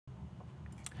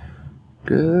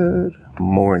Good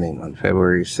morning on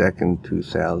February 2nd,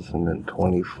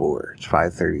 2024. It's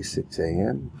 5:36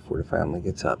 a.m. before the family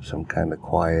gets up, so I'm kind of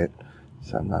quiet,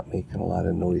 so I'm not making a lot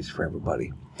of noise for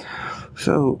everybody.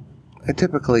 So I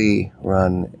typically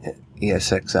run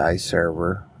ESXi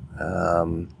server.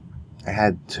 I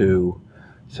had two,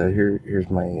 so here's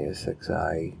my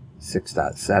ESXi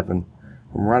 6.7. I'm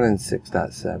running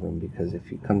 6.7 because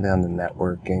if you come down to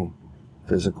networking,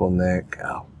 physical NIC,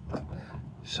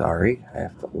 sorry, I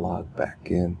have to log back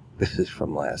in. This is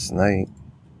from last night.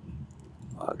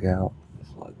 Log out.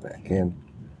 Let's log back in.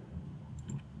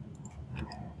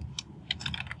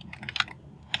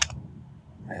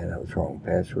 And that was wrong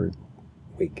password.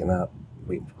 Waking up,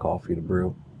 waiting for coffee to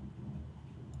brew.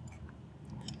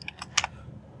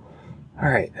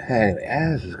 Alright, anyway,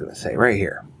 as I was going to say, right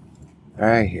here,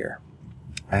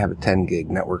 I have a 10 gig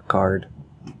network card,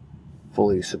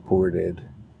 fully supported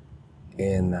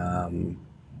in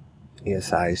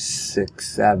ESXi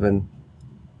 6.7,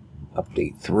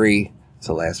 update 3. It's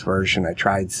the last version. I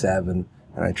tried 7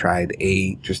 and I tried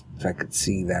 8 just so I could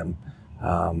see them.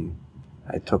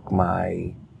 I took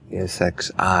my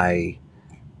ESXi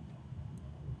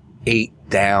 8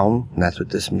 down, and that's what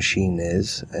this machine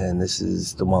is, and this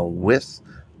is the one with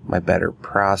my better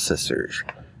processors.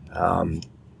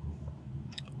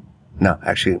 No,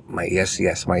 actually, my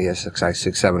ESXi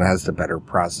 6.7 has the better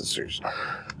processors.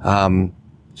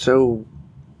 So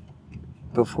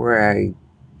before I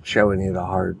show any of the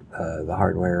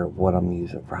hardware of what I'm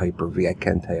using for Hyper-V, I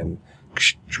can tell you I'm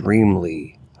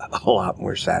extremely a lot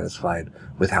more satisfied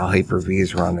with how Hyper-V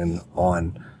is running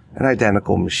on an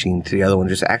identical machine to the other one,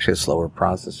 just actually slower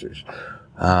processors.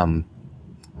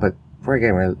 But before I get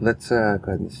in, let's go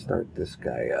ahead and start this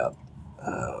guy up.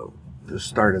 Just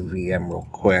start a VM real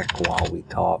quick while we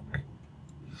talk.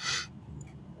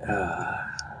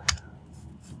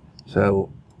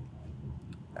 So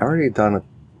I've already done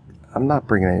I'm not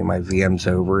bringing any of my VMs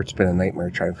over. It's been a nightmare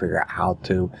trying to figure out how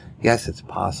to. Yes, it's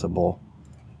possible.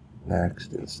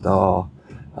 Next, install.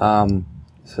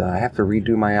 So I have to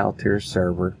redo my Altair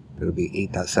server. It'll be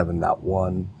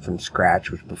 8.7.1 from scratch,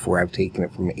 which before I've taken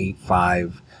it from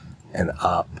 8.5 and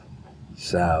up.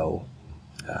 So,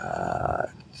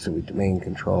 we domain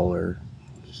controller,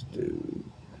 just do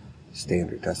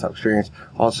standard desktop experience.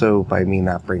 Also, by me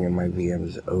not bringing my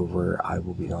VMs over, I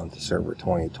will be on to server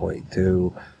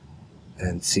 2022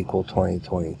 and SQL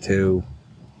 2022.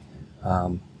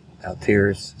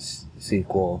 Altair's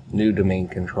SQL new domain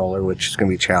controller, which is going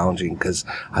to be challenging because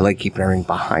I like keeping everything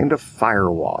behind a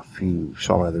firewall. If you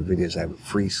saw my other videos, I have a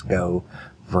Frisco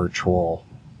virtual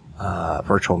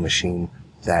machine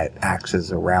that acts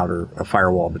as a router, a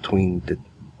firewall between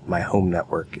my home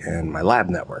network and my lab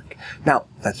network. Now,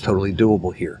 that's totally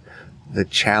doable here. The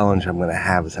challenge I'm going to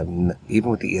have is even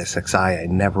with the ESXi, I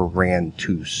never ran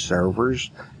two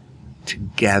servers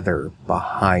together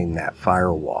behind that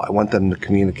firewall. I want them to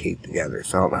communicate together,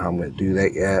 so I don't know how I'm going to do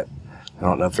that yet. I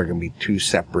don't know if they're going to be two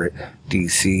separate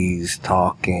DCs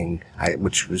talking,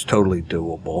 which was totally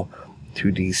doable.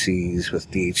 Two DCs with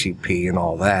DHCP and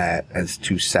all that as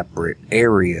two separate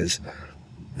areas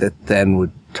that then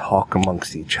would talk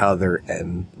amongst each other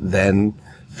and then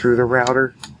through the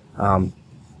router. I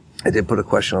did put a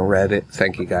question on Reddit.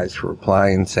 Thank you guys for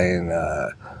replying, saying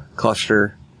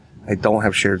cluster. I don't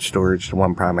have shared storage. The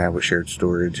one problem I have with shared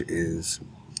storage is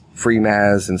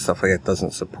FreeNAS and stuff like that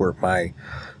doesn't support my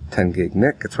 10 gig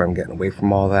NIC. That's why I'm getting away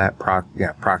from all that.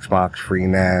 Proxmox,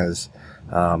 FreeNAS.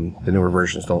 The newer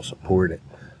versions don't support it.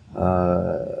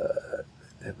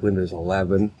 Windows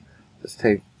 11.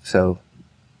 So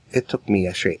it took me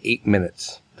actually 8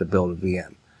 minutes to build a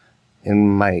VM. In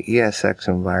my ESX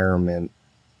environment,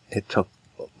 it took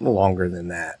longer than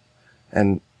that.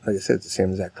 And like I said, it's the same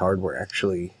exact hardware.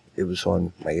 Actually, it was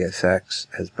on my ESX,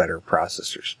 has better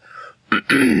processors.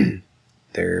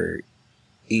 They're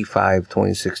E5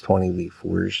 2620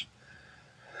 V4s.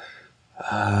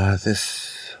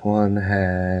 This one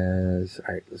has,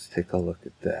 alright, let's take a look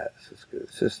at that. So let's go to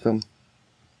system.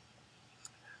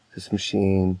 This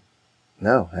machine,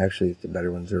 no, actually the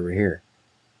better one's over here.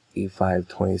 E5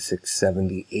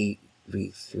 2678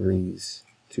 V3s,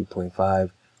 2.5,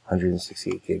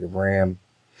 168 gig of RAM.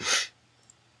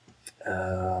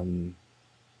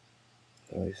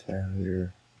 Device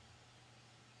manager.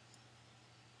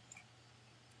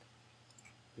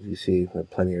 As you see, we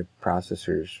have plenty of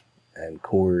processors and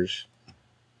cores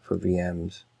for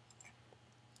VMs.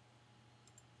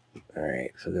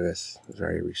 Alright, so this is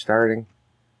already restarting.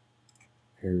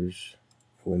 Here's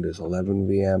Windows 11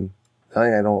 VM. The only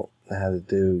thing I don't know how to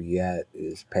do yet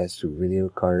is pass through video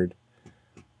card.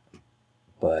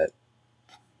 But,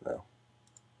 no.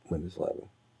 Windows 11.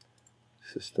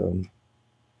 system,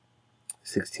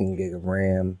 16 gig of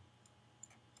RAM,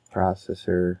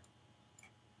 processor,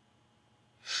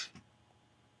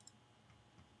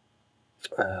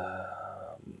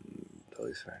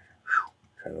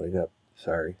 trying to wake up,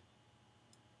 sorry.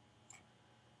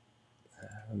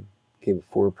 Gave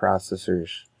 4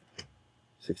 processors,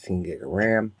 16 gig of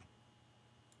RAM.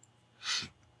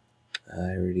 I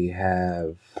already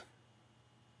have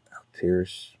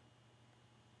Altiris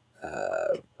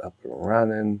up and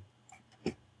running.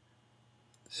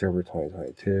 Server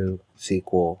 2022,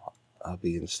 SQL, I'll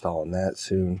be installing that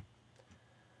soon.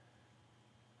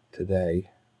 Today.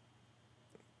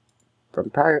 But I'm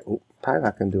probably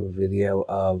not going to do a video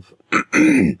of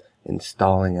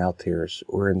installing Altiris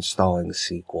or installing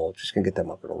SQL. Just going to get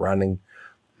them up and running,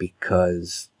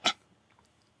 because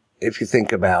if you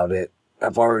think about it,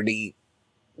 I've already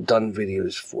done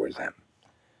videos for them.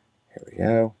 Here we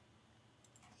go.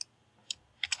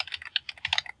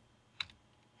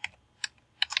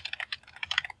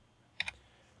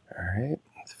 Alright,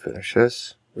 let's finish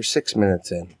this. We're 6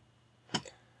 minutes in,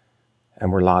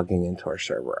 and we're logging into our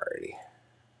server already.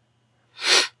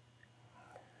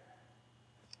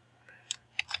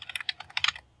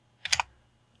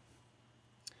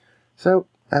 So,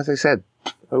 as I said,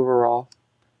 overall,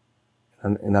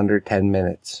 in under 10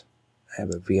 minutes, I have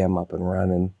a VM up and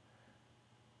running.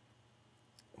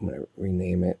 I'm going to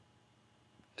rename it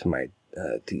to my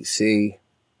DC.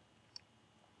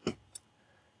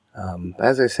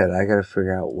 As I said, I got to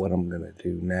figure out what I'm going to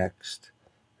do next,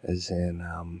 as in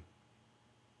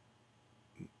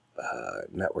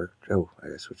network. Oh, I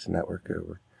got to switch the network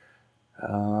over.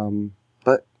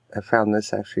 But I found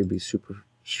this actually to be super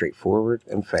straightforward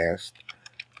and fast.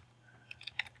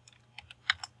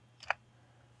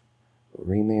 We'll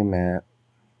rename that.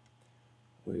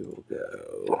 We will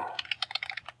go.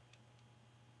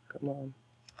 Come on.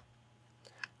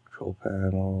 Control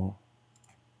panel.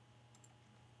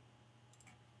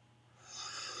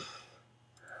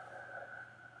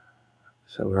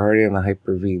 So we're already on the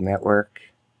Hyper-V network.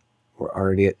 We're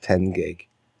already at 10 gig.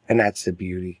 And that's the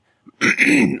beauty.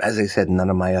 As I said, none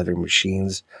of my other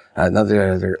machines, none of the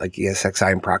other like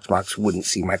ESXi and proxmox wouldn't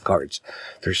see my cards.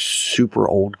 They're super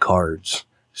old cards,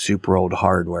 super old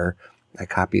hardware. I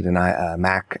copied a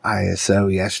Mac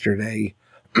ISO yesterday.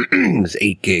 It was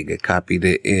 8 gig. I copied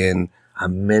it in a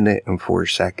minute and 4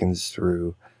 seconds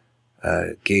through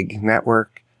gig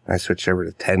network. And I switched over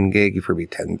to 10 gig for me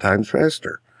 10 times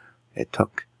faster. It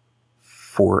took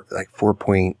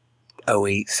 4.08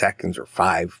 seconds or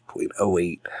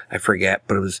 5.08. I forget,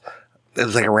 but it was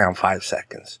like around 5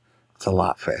 seconds. It's a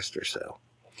lot faster. So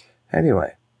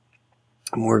anyway,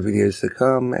 more videos to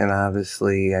come, and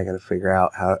obviously I got to figure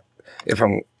out how, if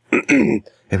I'm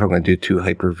if I'm going to do 2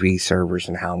 Hyper-V servers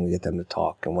and how I'm going to get them to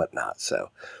talk and whatnot.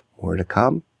 So more to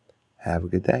come. Have a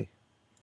good day.